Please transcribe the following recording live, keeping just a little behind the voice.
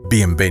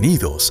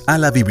Bienvenidos a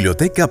la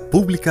Biblioteca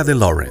Pública de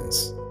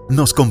Lawrence.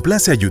 Nos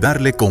complace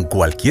ayudarle con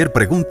cualquier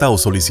pregunta o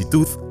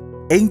solicitud.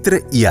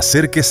 Entre y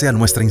acérquese a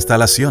nuestra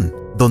instalación,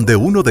 donde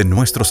uno de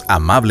nuestros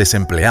amables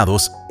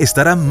empleados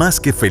estará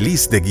más que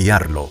feliz de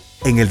guiarlo.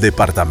 En el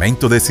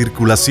departamento de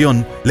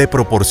circulación le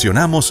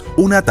proporcionamos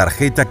una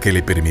tarjeta que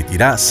le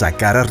permitirá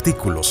sacar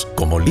artículos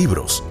como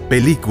libros,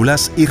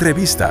 películas y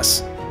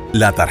revistas.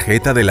 La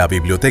tarjeta de la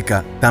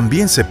biblioteca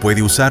también se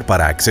puede usar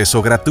para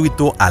acceso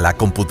gratuito a la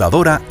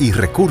computadora y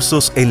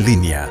recursos en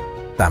línea.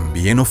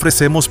 También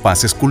ofrecemos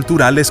pases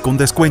culturales con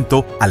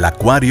descuento al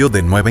Acuario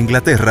de Nueva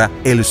Inglaterra,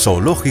 el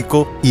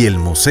Zoológico y el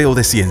Museo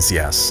de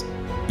Ciencias.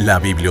 La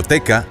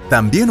biblioteca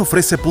también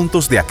ofrece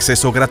puntos de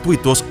acceso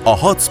gratuitos o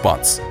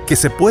hotspots que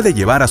se puede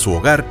llevar a su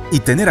hogar y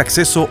tener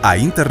acceso a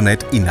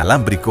Internet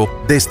inalámbrico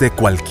desde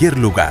cualquier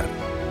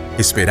lugar.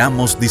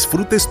 Esperamos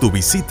disfrutes tu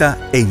visita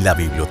en la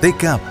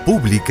Biblioteca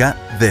Pública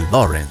de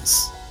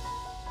Lawrence.